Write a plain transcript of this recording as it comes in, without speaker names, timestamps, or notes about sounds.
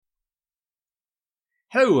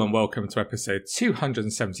Hello and welcome to episode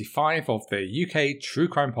 275 of the UK True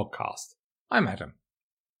Crime Podcast. I'm Adam.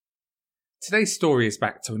 Today's story is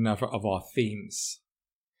back to another of our themes.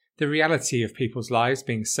 The reality of people's lives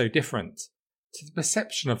being so different to the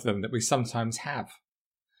perception of them that we sometimes have.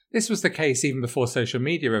 This was the case even before social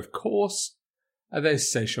media, of course, although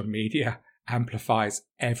social media amplifies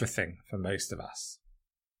everything for most of us.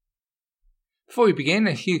 Before we begin,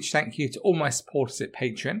 a huge thank you to all my supporters at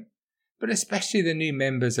Patreon, but especially the new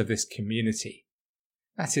members of this community.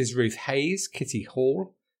 That is Ruth Hayes, Kitty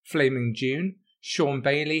Hall, Flaming June, Sean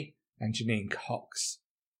Bailey and Janine Cox.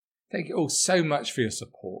 Thank you all so much for your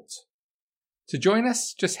support. To join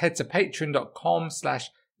us, just head to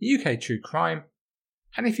patreon.com/UKTrueCrime,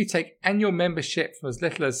 and if you take annual membership for as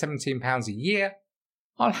little as £17 a year,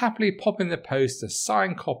 I'll happily pop in the post a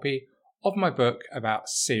signed copy of my book about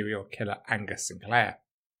serial killer Angus Sinclair.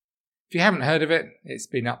 If you haven't heard of it, it's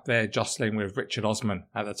been up there jostling with Richard Osman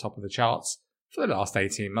at the top of the charts for the last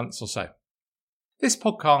 18 months or so. This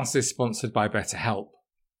podcast is sponsored by BetterHelp.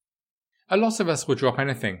 A lot of us will drop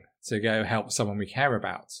anything to go help someone we care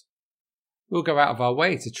about. We'll go out of our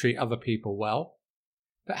way to treat other people well,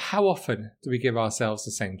 but how often do we give ourselves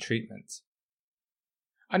the same treatment?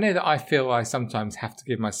 I know that I feel I sometimes have to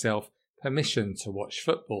give myself permission to watch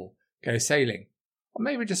football, go sailing, or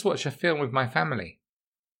maybe just watch a film with my family.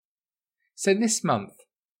 So this month,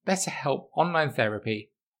 BetterHelp Online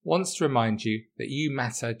Therapy wants to remind you that you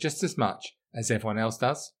matter just as much as everyone else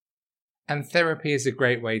does. And therapy is a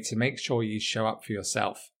great way to make sure you show up for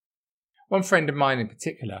yourself. One friend of mine in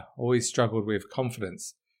particular always struggled with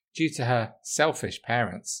confidence due to her selfish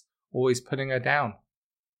parents always putting her down.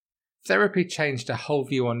 Therapy changed her whole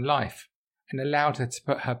view on life and allowed her to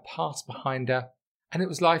put her past behind her, and it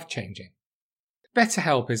was life-changing.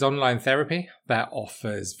 BetterHelp is online therapy that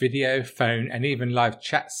offers video, phone and even live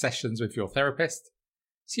chat sessions with your therapist,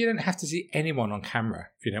 so you don't have to see anyone on camera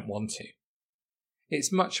if you don't want to.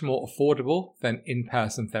 It's much more affordable than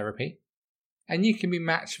in-person therapy, and you can be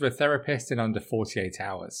matched with a therapist in under 48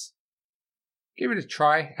 hours. Give it a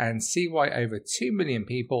try and see why over 2 million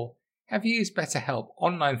people have used BetterHelp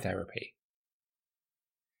online therapy.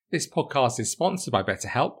 This podcast is sponsored by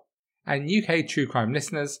BetterHelp, and UK True Crime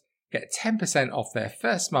listeners get 10% off their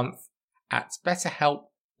first month at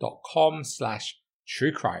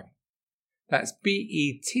betterhelp.com/truecrime. That's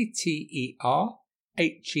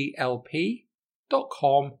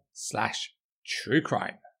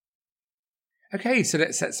betterhelp.com/truecrime. Okay, so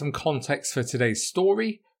let's set some context for today's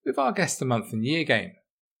story with our Guess the Month and Year game.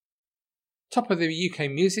 Top of the UK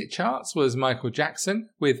music charts was Michael Jackson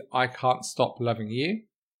with I Can't Stop Loving You.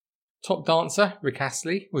 Top dancer Rick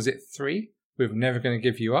Astley was at 3 with Never Gonna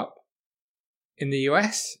Give You Up. In the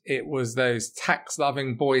US, it was those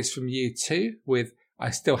tax-loving boys from U2 with I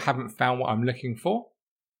Still Haven't Found What I'm Looking For.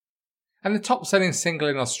 And the top-selling single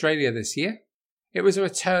in Australia this year, it was a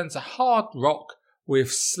return to hard rock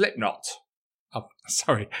with Slipknot. Oh,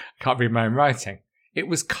 sorry, I can't read my own writing. It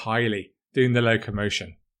was Kylie doing the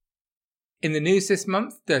locomotion. In the news this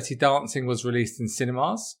month, Dirty Dancing was released in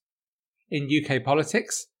cinemas. In UK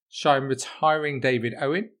politics, Shine retiring David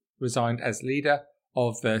Owen resigned as leader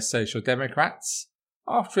of the Social Democrats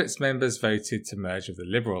after its members voted to merge with the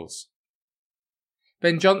Liberals.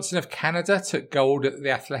 Ben Johnson of Canada took gold at the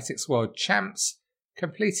Athletics World Champs,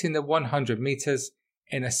 completing the 100 metres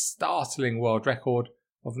in a startling world record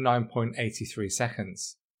of 9.83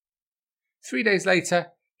 seconds. 3 days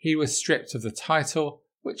later, he was stripped of the title,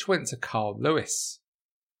 which went to Carl Lewis.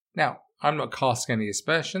 Now, I'm not casting any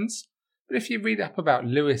aspersions, but if you read up about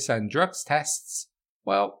Lewis and drugs tests,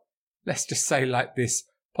 well, let's just say like this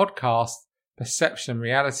podcast, perception and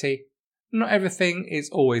reality, not everything is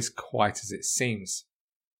always quite as it seems.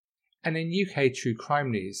 And in UK true crime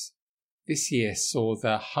news, this year saw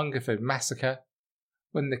the Hungerford massacre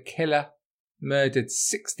when the killer murdered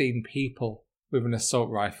 16 people with an assault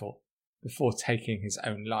rifle before taking his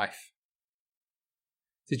own life.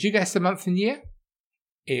 Did you guess the month and year?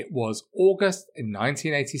 It was August in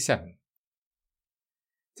 1987.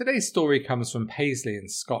 Today's story comes from Paisley in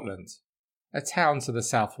Scotland, a town to the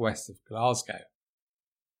southwest of Glasgow.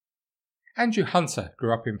 Andrew Hunter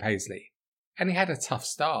grew up in Paisley, and he had a tough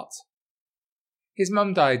start. His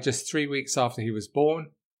mum died just 3 weeks after he was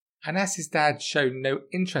born, and as his dad showed no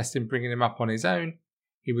interest in bringing him up on his own,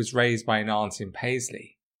 he was raised by an aunt in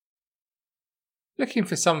Paisley. Looking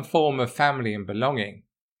for some form of family and belonging,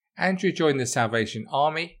 Andrew joined the Salvation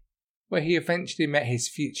Army, where he eventually met his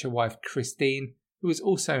future wife Christine, who was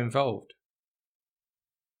also involved.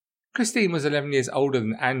 Christine was 11 years older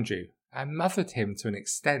than Andrew and mothered him to an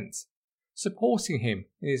extent, supporting him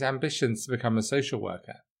in his ambitions to become a social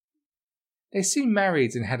worker. They soon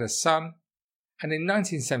married and had a son, and in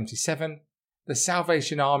 1977, the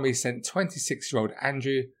Salvation Army sent 26-year-old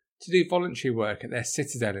Andrew to do voluntary work at their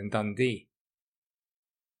citadel in Dundee.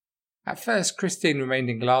 At first, Christine remained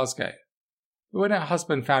in Glasgow, but when her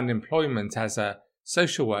husband found employment as a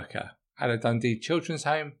social worker at a Dundee children's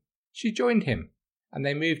home, she joined him and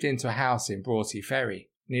they moved into a house in Broughty Ferry,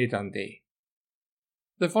 near Dundee.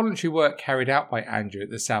 The voluntary work carried out by Andrew at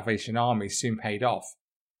the Salvation Army soon paid off,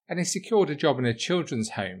 and he secured a job in a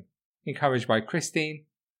children's home, encouraged by Christine,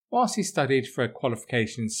 whilst he studied for a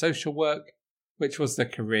qualification in social work, which was the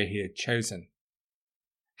career he had chosen.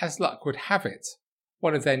 As luck would have it,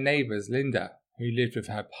 one of their neighbours, Linda, who lived with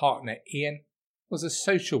her partner Ian, was a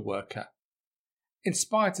social worker,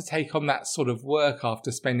 inspired to take on that sort of work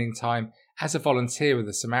after spending time as a volunteer with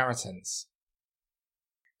the Samaritans.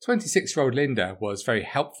 26-year-old Linda was very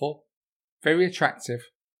helpful, very attractive,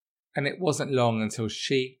 and it wasn't long until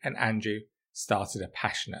she and Andrew started a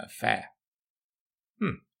passionate affair.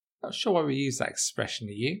 Not sure why we use that expression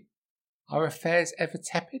to you. Are affairs ever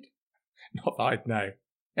tepid? Not that I'd know.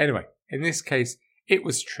 Anyway, in this case, it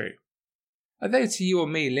was true. Although to you or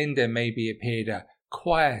me Linda maybe appeared a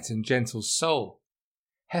quiet and gentle soul,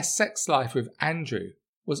 her sex life with Andrew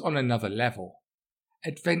was on another level.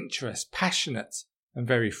 Adventurous, passionate, and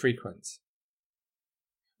very frequent.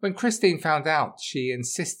 When Christine found out, she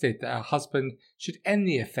insisted that her husband should end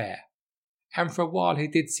the affair, and for a while he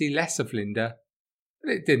did see less of Linda,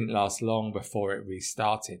 but it didn't last long before it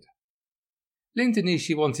restarted. Linda knew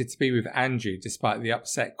she wanted to be with Andrew despite the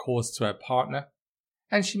upset caused to her partner,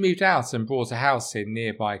 and she moved out and bought a house in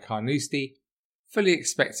nearby Carnoustie, fully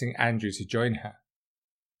expecting Andrew to join her.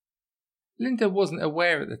 Linda wasn't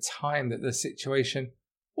aware at the time that the situation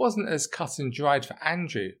wasn't as cut and dried for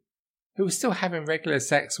Andrew, who was still having regular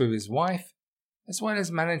sex with his wife, as well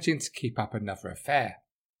as managing to keep up another affair.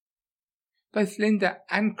 Both Linda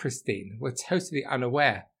and Christine were totally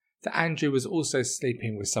unaware that Andrew was also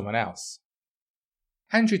sleeping with someone else.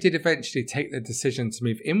 Andrew did eventually take the decision to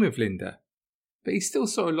move in with Linda, but he still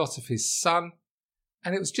saw a lot of his son,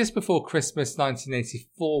 and it was just before Christmas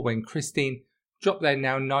 1984 when Christine dropped their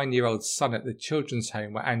now 9-year-old son at the children's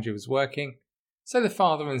home where Andrew was working, so the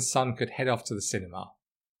father and son could head off to the cinema.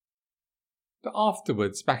 But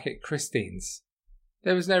afterwards, back at Christine's,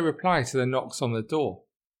 there was no reply to the knocks on the door.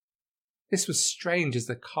 This was strange as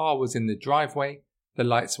the car was in the driveway, the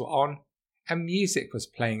lights were on, and music was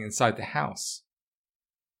playing inside the house.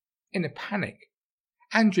 In a panic,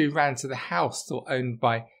 Andrew ran to the house still owned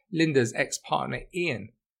by Linda's ex-partner Ian,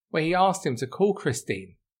 where he asked him to call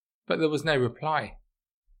Christine, but there was no reply.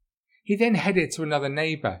 He then headed to another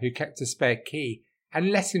neighbour who kept a spare key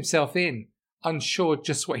and let himself in, unsure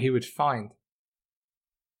just what he would find.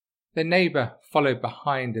 The neighbour followed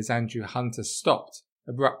behind as Andrew Hunter stopped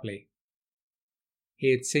abruptly.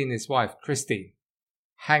 He had seen his wife, Christine,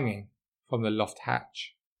 hanging from the loft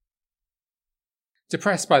hatch.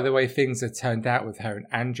 Depressed by the way things had turned out with her and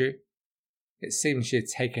Andrew, it seemed she had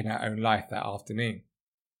taken her own life that afternoon.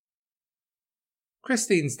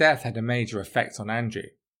 Christine's death had a major effect on Andrew.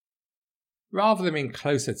 Rather than being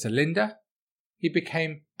closer to Linda, he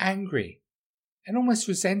became angry and almost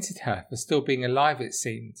resented her for still being alive, it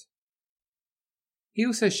seemed. He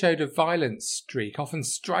also showed a violent streak, often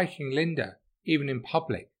striking Linda, even in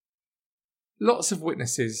public. Lots of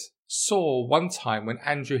witnesses saw one time when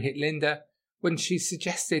Andrew hit Linda when she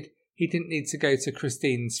suggested he didn't need to go to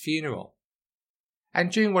Christine's funeral.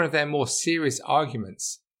 And during one of their more serious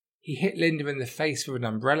arguments, he hit Linda in the face with an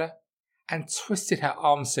umbrella and twisted her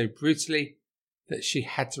arm so brutally that she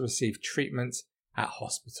had to receive treatment at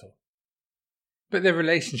hospital. But their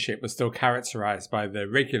relationship was still characterised by the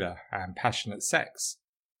regular and passionate sex,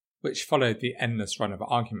 which followed the endless run of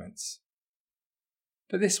arguments.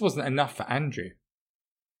 But this wasn't enough for Andrew.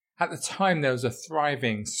 At the time there was a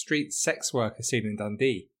thriving street sex worker scene in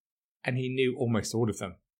Dundee, and he knew almost all of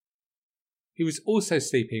them. He was also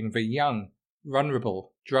sleeping with a young,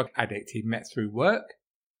 vulnerable drug addict he met through work,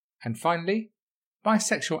 and finally,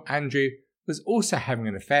 bisexual Andrew was also having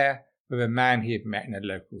an affair with a man he had met in a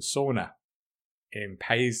local sauna, in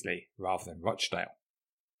Paisley rather than Rochdale.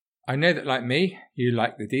 I know that like me, you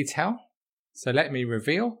like the detail, so let me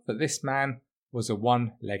reveal that this man was a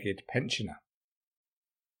one-legged pensioner.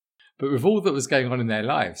 But with all that was going on in their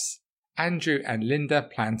lives, Andrew and Linda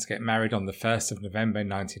planned to get married on the 1st of November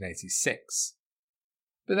 1986.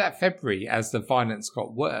 But that February, as the violence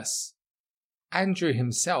got worse, Andrew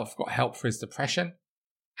himself got help for his depression,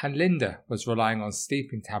 and Linda was relying on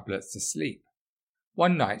sleeping tablets to sleep.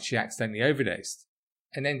 One night she accidentally overdosed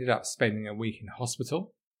and ended up spending a week in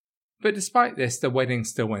hospital, but despite this the wedding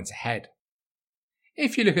still went ahead.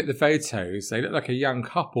 If you look at the photos, they look like a young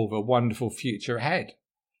couple with a wonderful future ahead,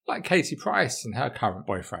 like Katie Price and her current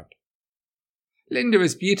boyfriend. Linda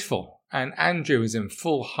is beautiful, and Andrew is in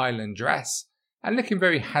full Highland dress and looking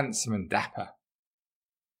very handsome and dapper.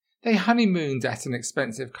 They honeymooned at an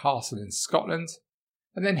expensive castle in Scotland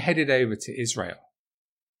and then headed over to Israel.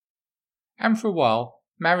 And for a while,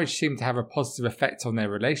 marriage seemed to have a positive effect on their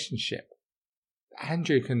relationship, but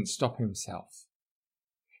Andrew couldn't stop himself.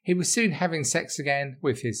 He was soon having sex again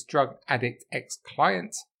with his drug addict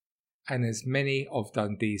ex-client and as many of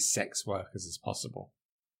Dundee's sex workers as possible.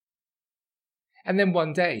 And then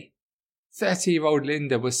one day, 30-year-old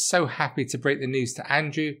Linda was so happy to break the news to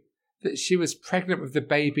Andrew that she was pregnant with the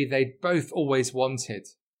baby they'd both always wanted.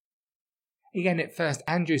 Again, at first,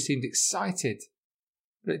 Andrew seemed excited,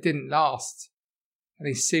 but it didn't last, and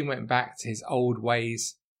he soon went back to his old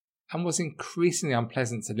ways and was increasingly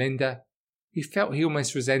unpleasant to Linda, who felt he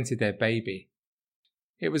almost resented their baby.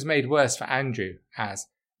 It was made worse for Andrew, as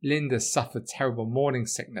Linda suffered terrible morning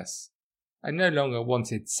sickness and no longer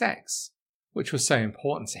wanted sex, which was so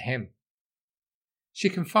important to him. She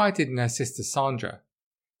confided in her sister Sandra,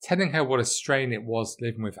 telling her what a strain it was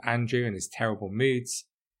living with Andrew and his terrible moods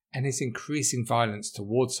and his increasing violence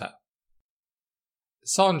towards her.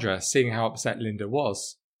 Sandra, seeing how upset Linda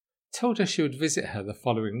was, told her she would visit her the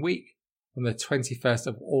following week on the 21st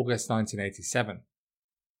of August 1987.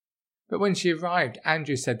 But when she arrived,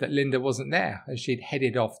 Andrew said that Linda wasn't there as she'd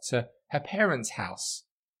headed off to her parents' house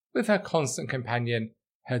with her constant companion,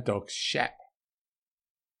 her dog Shep.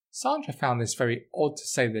 Sandra found this very odd to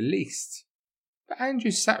say the least, but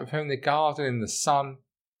Andrew sat with her in the garden in the sun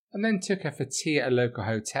and then took her for tea at a local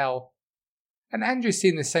hotel, and Andrew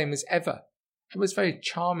seemed the same as ever and was very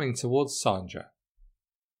charming towards Sandra.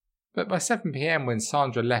 But by 7 p.m, when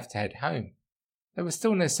Sandra left to head home, there was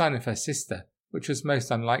still no sign of her sister, which was most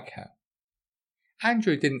unlike her.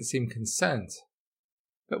 Andrew didn't seem concerned,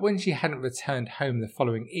 but when she hadn't returned home the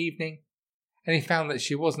following evening, and he found that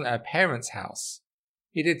she wasn't at her parents' house,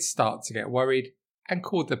 he did start to get worried and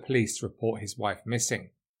called the police to report his wife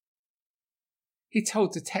missing. He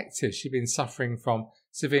told detectives she'd been suffering from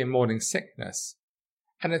severe morning sickness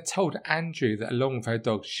and had told Andrew that along with her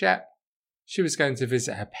dog Shep, she was going to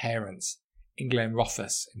visit her parents in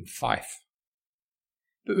Glenrothes in Fife.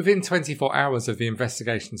 But within 24 hours of the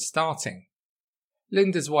investigation starting,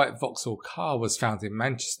 Linda's white Vauxhall car was found in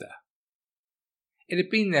Manchester. It had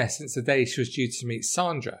been there since the day she was due to meet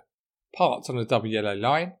Sandra, parked on a double yellow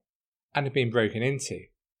line, and had been broken into.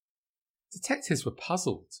 Detectives were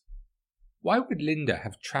puzzled. Why would Linda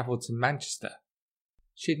have travelled to Manchester?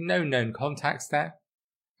 She had no known contacts there,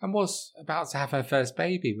 and was about to have her first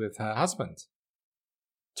baby with her husband.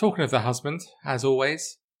 Talking of the husband, as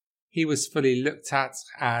always, he was fully looked at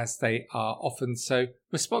as they are often so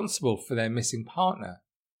responsible for their missing partner.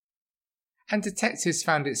 And detectives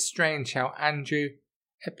found it strange how Andrew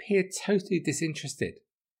appeared totally disinterested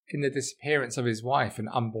in the disappearance of his wife and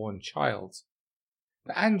unborn child.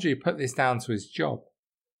 But Andrew put this down to his job,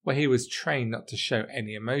 where he was trained not to show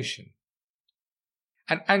any emotion.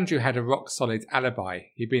 And Andrew had a rock-solid alibi.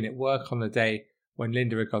 He'd been at work on the day when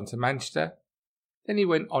Linda had gone to Manchester. Then he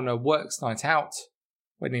went on a works night out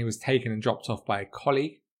when he was taken and dropped off by a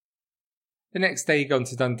colleague. The next day he'd gone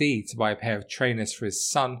to Dundee to buy a pair of trainers for his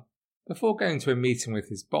son before going to a meeting with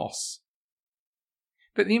his boss.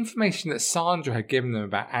 But the information that Sandra had given them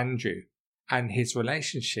about Andrew and his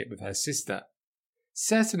relationship with her sister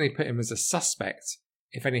certainly put him as a suspect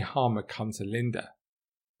if any harm had come to Linda.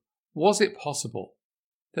 Was it possible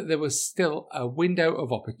that there was still a window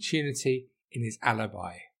of opportunity in his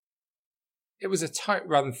alibi? It was a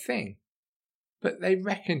tight-run thing, but they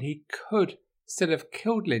reckoned he could still have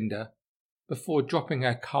killed Linda before dropping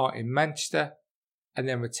her car in Manchester and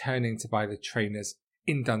then returning to buy the trainers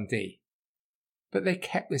in Dundee. But they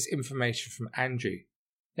kept this information from Andrew.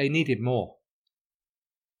 They needed more.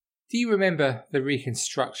 Do you remember the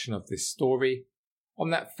reconstruction of this story on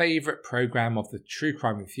that favourite programme of the true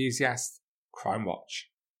crime enthusiast, Crime Watch?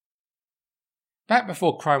 Back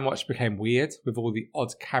before Crime Watch became weird with all the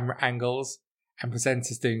odd camera angles and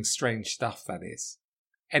presenters doing strange stuff, that is.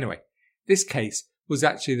 Anyway, this case was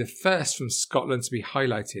actually the first from Scotland to be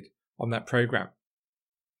highlighted on that programme.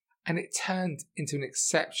 And it turned into an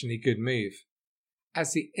exceptionally good move,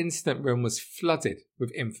 as the incident room was flooded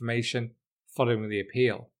with information following the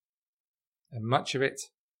appeal. And much of it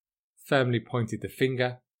firmly pointed the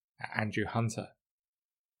finger at Andrew Hunter.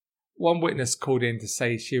 One witness called in to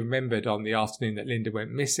say she remembered on the afternoon that Linda went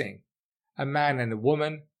missing a man and a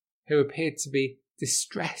woman who appeared to be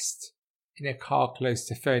distressed in a car close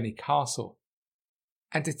to Fernie Castle,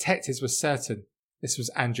 and detectives were certain this was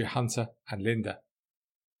Andrew Hunter and Linda.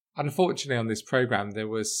 Unfortunately, on this programme, there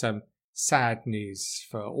was some sad news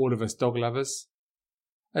for all of us dog lovers.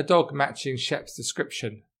 A dog matching Shep's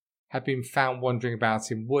description had been found wandering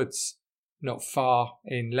about in woods not far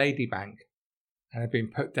in Ladybank and had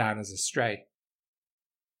been put down as a stray.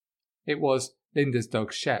 It was Linda's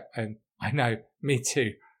dog Shep, and I know, me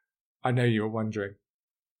too, I know you were wondering.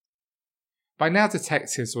 By now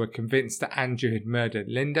detectives were convinced that Andrew had murdered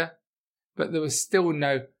Linda, but there was still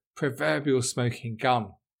no proverbial smoking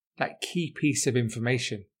gun, that key piece of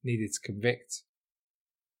information needed to convict.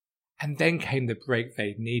 And then came the break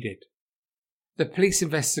they'd needed. The police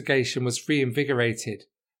investigation was reinvigorated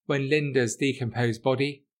when Linda's decomposed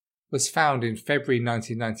body was found in February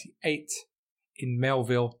 1998 in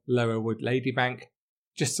Melville, Lower Wood, Ladybank,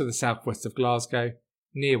 just to the southwest of Glasgow,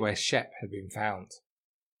 near where Shep had been found.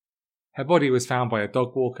 Her body was found by a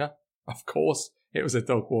dog walker. Of course, it was a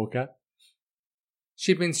dog walker.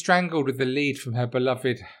 She'd been strangled with the lead from her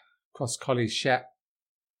beloved cross-collie Shep,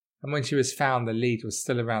 and when she was found, the lead was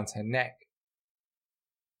still around her neck.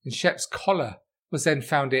 And Shep's collar was then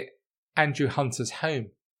found at Andrew Hunter's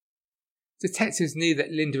home. Detectives knew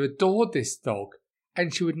that Linda adored this dog,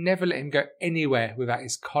 and she would never let him go anywhere without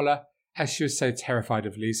his collar, as she was so terrified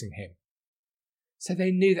of losing him. So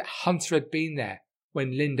they knew that Hunter had been there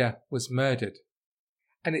when Linda was murdered.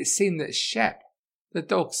 And it seemed that Shep, the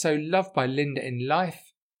dog so loved by Linda in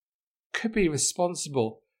life, could be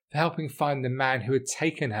responsible for helping find the man who had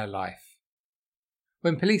taken her life.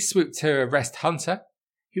 When police swooped to arrest Hunter,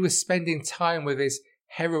 he was spending time with his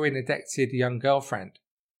heroin-addicted young girlfriend.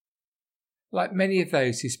 Like many of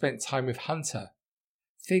those who spent time with Hunter,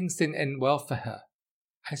 things didn't end well for her,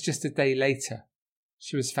 as just a day later,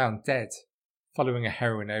 she was found dead following a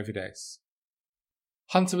heroin overdose.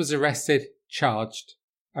 Hunter was arrested, charged,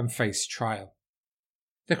 and faced trial.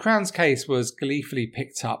 The Crown's case was gleefully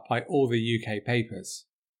picked up by all the UK papers.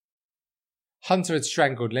 Hunter had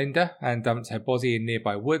strangled Linda and dumped her body in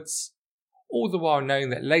nearby woods, all the while knowing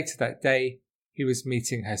that later that day he was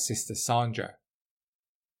meeting her sister Sandra.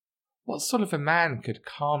 What sort of a man could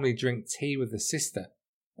calmly drink tea with the sister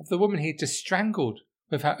of the woman he'd just strangled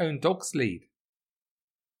with her own dog's lead?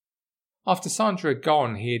 After Sandra had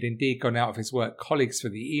gone, he had indeed gone out with his work colleagues for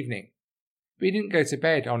the evening, but he didn't go to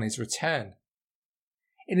bed on his return.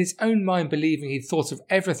 In his own mind believing he'd thought of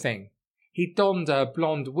everything, he donned a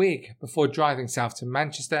blonde wig before driving south to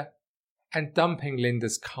Manchester and dumping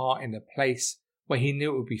Linda's car in a place where he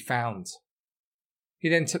knew it would be found. He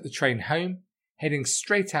then took the train home, heading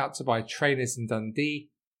straight out to buy trainers in Dundee,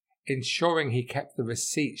 ensuring he kept the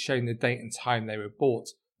receipt showing the date and time they were bought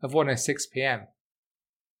of 1:06 p.m.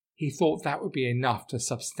 He thought that would be enough to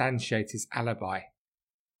substantiate his alibi.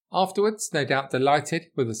 Afterwards, no doubt delighted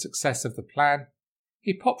with the success of the plan,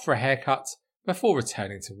 he popped for a haircut before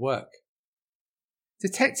returning to work.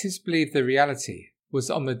 Detectives believed the reality was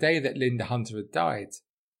on the day that Linda Hunter had died.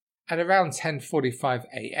 At around 10:45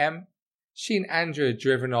 a.m, she and Andrew had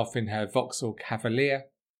driven off in her Vauxhall Cavalier,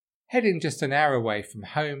 heading just an hour away from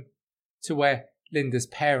home to where Linda's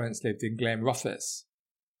parents lived in Glenrothes.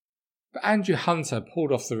 But Andrew Hunter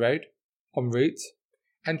pulled off the road, en route,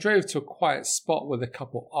 and drove to a quiet spot where the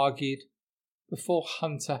couple argued before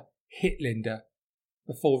Hunter hit Linda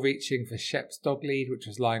before reaching for Shep's dog lead, which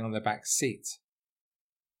was lying on the back seat.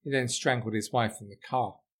 He then strangled his wife in the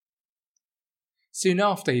car. Soon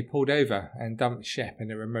after, he pulled over and dumped Shep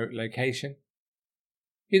in a remote location.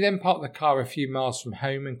 He then parked the car a few miles from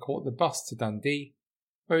home and caught the bus to Dundee,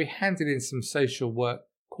 where he handed in some social work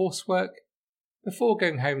coursework before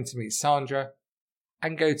going home to meet Sandra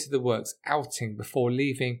and go to the works outing before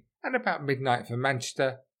leaving at about midnight for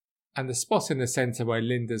Manchester and the spot in the centre where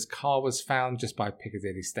Linda's car was found just by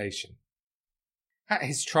Piccadilly Station. At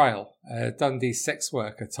his trial, a Dundee sex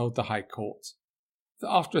worker told the High Court that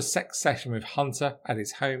after a sex session with Hunter at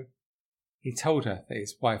his home, he told her that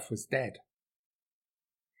his wife was dead.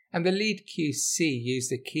 And the lead QC used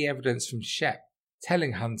the key evidence from Shep,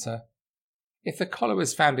 telling Hunter, if the collar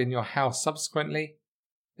was found in your house subsequently,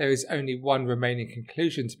 there is only one remaining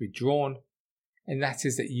conclusion to be drawn, and that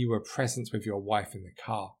is that you were present with your wife in the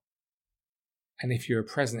car. And if you were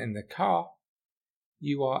present in the car,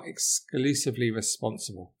 you are exclusively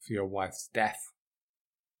responsible for your wife's death.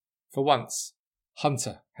 For once,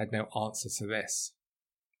 Hunter had no answer to this.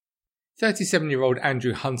 37-year-old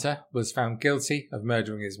Andrew Hunter was found guilty of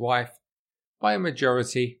murdering his wife by a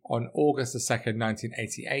majority on August 2nd,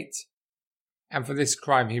 1988, and for this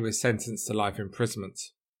crime he was sentenced to life imprisonment.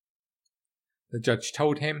 The judge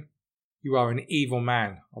told him, "You are an evil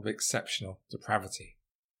man of exceptional depravity."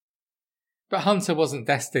 But Hunter wasn't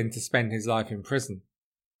destined to spend his life in prison.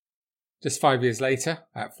 Just 5 years later,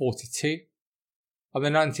 at 42, On the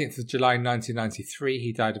 19th of July 1993,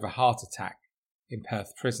 he died of a heart attack in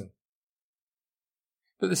Perth prison.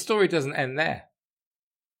 But the story doesn't end there.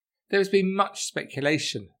 There has been much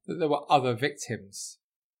speculation that there were other victims.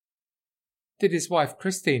 Did his wife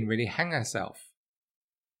Christine really hang herself?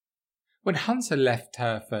 When Hunter left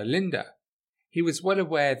her for Linda, he was well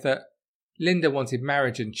aware that Linda wanted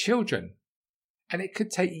marriage and children, and it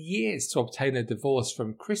could take years to obtain a divorce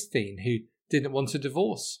from Christine, who didn't want a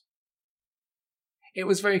divorce. It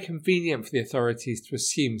was very convenient for the authorities to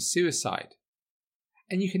assume suicide,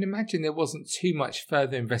 and you can imagine there wasn't too much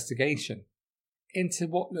further investigation into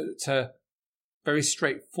what looked a very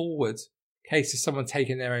straightforward case of someone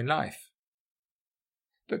taking their own life.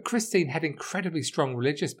 But Christine had incredibly strong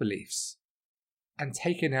religious beliefs, and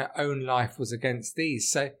taking her own life was against these,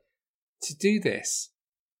 so to do this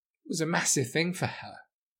was a massive thing for her.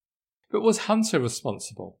 But was Hunter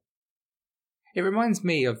responsible? It reminds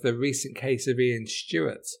me of the recent case of Ian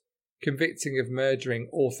Stewart, convicting of murdering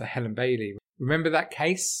author Helen Bailey. Remember that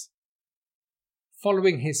case?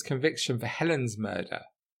 Following his conviction for Helen's murder,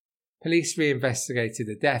 police reinvestigated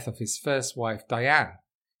the death of his first wife Diane,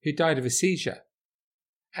 who died of a seizure,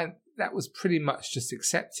 and that was pretty much just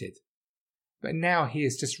accepted. But now he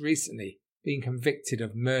has just recently been convicted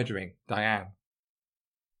of murdering Diane.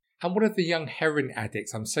 And one of the young heroin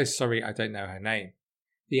addicts, I'm so sorry I don't know her name,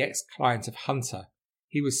 the ex-client of Hunter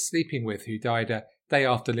he was sleeping with, who died a day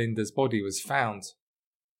after Linda's body was found.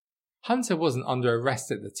 Hunter wasn't under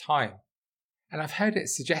arrest at the time, and I've heard it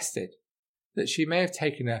suggested that she may have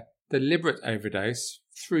taken a deliberate overdose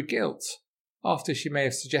through guilt, after she may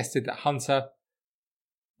have suggested that Hunter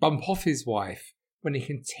bump off his wife when he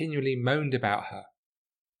continually moaned about her.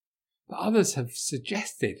 But others have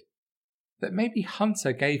suggested that maybe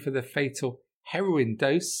Hunter gave her the fatal heroin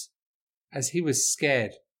dose as he was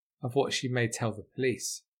scared of what she may tell the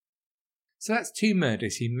police. So that's 2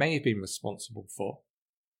 murders he may have been responsible for.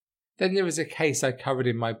 Then there is a case I covered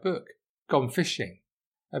in my book, Gone Fishing,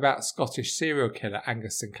 about Scottish serial killer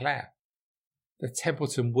Angus Sinclair. The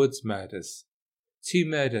Templeton Woods murders, 2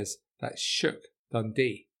 murders that shook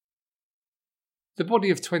Dundee. The body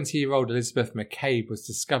of 20-year-old Elizabeth McCabe was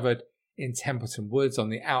discovered in Templeton Woods on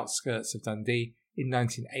the outskirts of Dundee in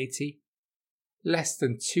 1980, less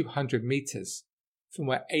than 200 metres from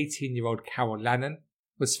where 18-year-old Carol Lannon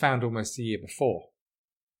was found almost a year before.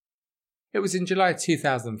 It was in July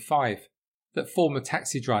 2005 that former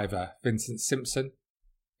taxi driver Vincent Simpson,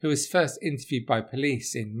 who was first interviewed by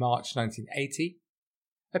police in March 1980,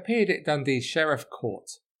 appeared at Dundee's Sheriff Court,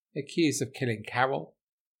 accused of killing Carol,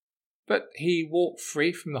 but he walked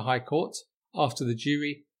free from the High Court after the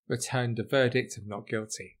jury returned a verdict of not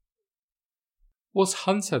guilty. Was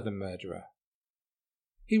Hunter the murderer?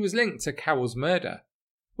 He was linked to Carol's murder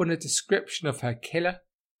when a description of her killer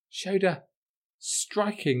showed a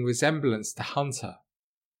striking resemblance to Hunter.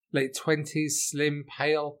 Late 20s, slim,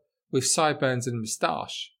 pale, with sideburns and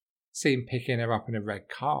moustache, seen picking her up in a red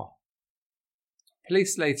car.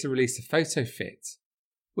 Police later released a photo fit,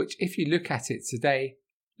 which if you look at it today,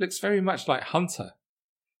 looks very much like Hunter,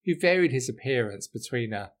 who varied his appearance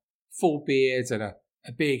between a full beard and a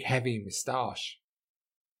big heavy moustache.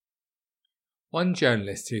 One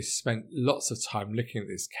journalist who spent lots of time looking at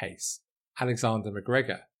this case, Alexander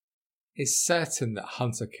McGregor, is certain that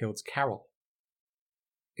Hunter killed Carol.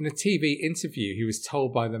 In a TV interview, he was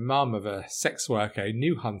told by the mum of a sex worker who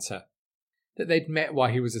knew Hunter that they'd met while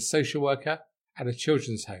he was a social worker at a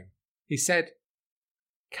children's home. He said,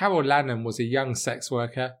 "Carol Lannon was a young sex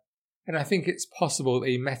worker, and I think it's possible that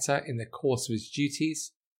he met her in the course of his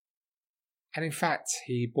duties. And in fact,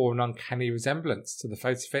 he bore an uncanny resemblance to the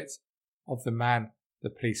photo fit of the man the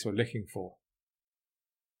police were looking for."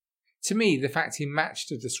 To me, the fact he matched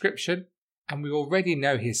the description, and we already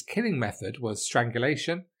know his killing method was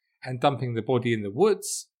strangulation and dumping the body in the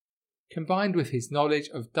woods, combined with his knowledge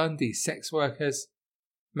of Dundee sex workers,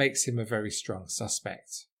 makes him a very strong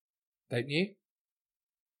suspect. Don't you?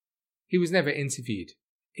 He was never interviewed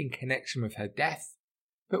in connection with her death,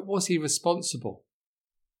 but was he responsible?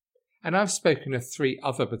 And I've spoken of 3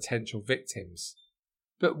 other potential victims,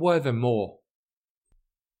 but were there more?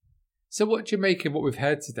 So what do you make of what we've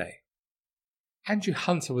heard today? Andrew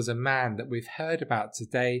Hunter was a man that we've heard about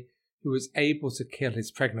today who was able to kill his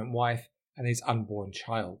pregnant wife and his unborn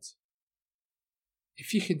child.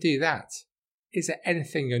 If you can do that, is there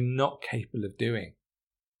anything you're not capable of doing?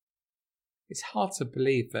 It's hard to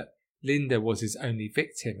believe that Linda was his only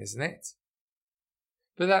victim, isn't it?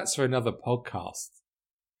 But that's for another podcast.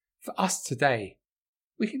 For us today,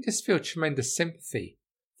 we can just feel tremendous sympathy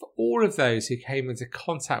for all of those who came into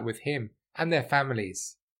contact with him and their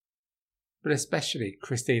families, but especially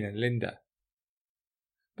Christine and Linda.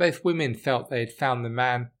 Both women felt they had found the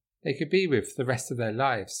man they could be with for the rest of their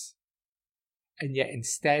lives. And yet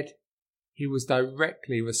instead, he was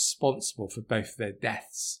directly responsible for both of their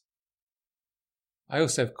deaths. I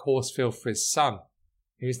also, of course, feel for his son,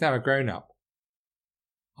 who is now a grown-up.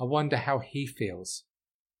 I wonder how he feels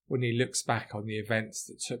when he looks back on the events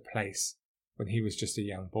that took place when he was just a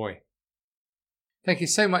young boy. Thank you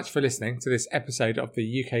so much for listening to this episode of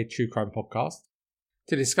the UK True Crime Podcast.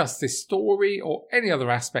 To discuss this story or any other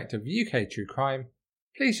aspect of UK true crime,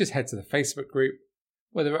 please just head to the Facebook group,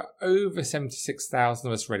 where there are over 76,000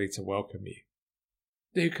 of us ready to welcome you.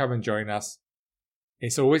 Do come and join us.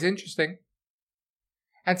 It's always interesting.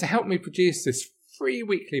 And to help me produce this free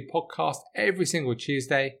weekly podcast every single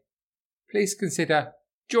Tuesday, please consider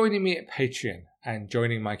joining me at Patreon and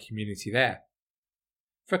joining my community there.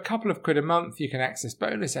 For a couple of quid a month, you can access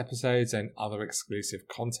bonus episodes and other exclusive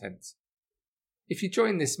content. If you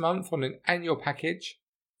join this month on an annual package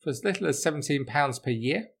for as little as £17 per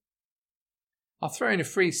year, I'll throw in a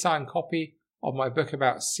free signed copy of my book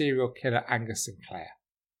about serial killer Angus Sinclair.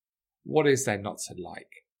 What is there not to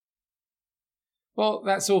like? Well,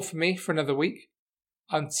 that's all for me for another week.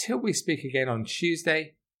 Until we speak again on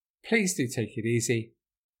Tuesday, please do take it easy,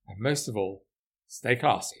 and most of all, stay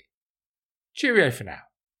classy. Cheerio for now.